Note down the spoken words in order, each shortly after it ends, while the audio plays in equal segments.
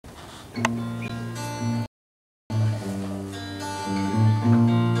I've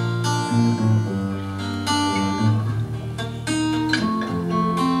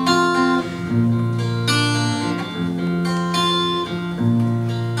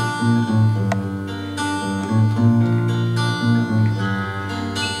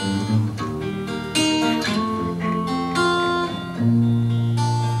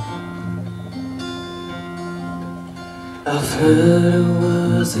heard it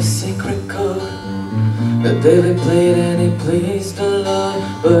was a secret chord that David played and it pleased the Lord.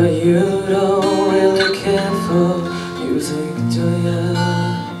 But you don't really care for music, do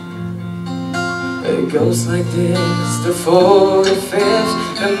ya? It goes like this: the 4th, the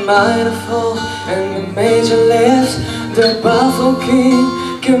 5th, the minor 4th, and the major lift. The powerful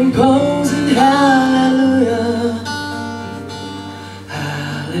king composing hallelujah,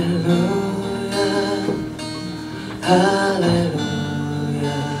 hallelujah, hallelujah,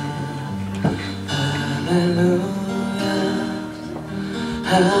 hallelujah,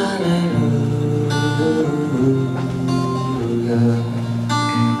 hallelujah.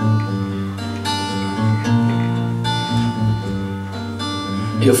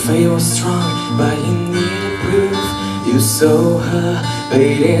 Your faith was strong, but you needed proof. You saw her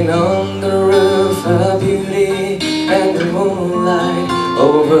waiting on the roof, her beauty and the moonlight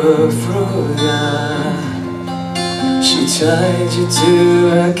overthrew ya. She tied you to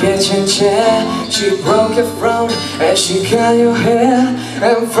a kitchen chair, she broke your throne and she cut your hair,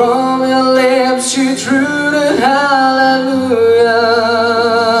 and from your lips she drew the hallelujah,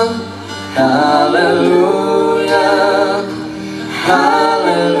 hallelujah,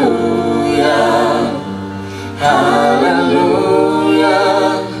 hallelujah, hallelujah,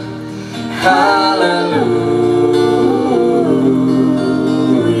 hallelujah.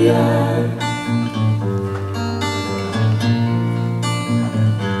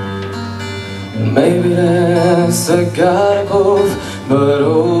 Maybe there's a God above, but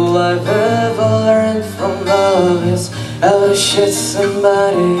all I've ever learned from love is how to shit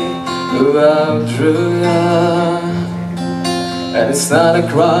somebody who outdrew ya. And it's not a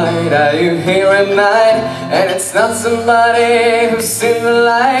cry that you hear at night, and it's not somebody who's in the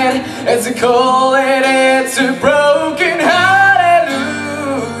light. It's a call, it is a broken hallelujah,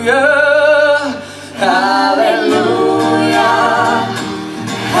 hallelujah,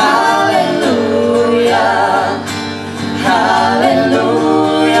 hallelujah,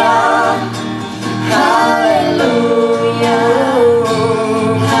 hallelujah, hallelujah, hallelujah.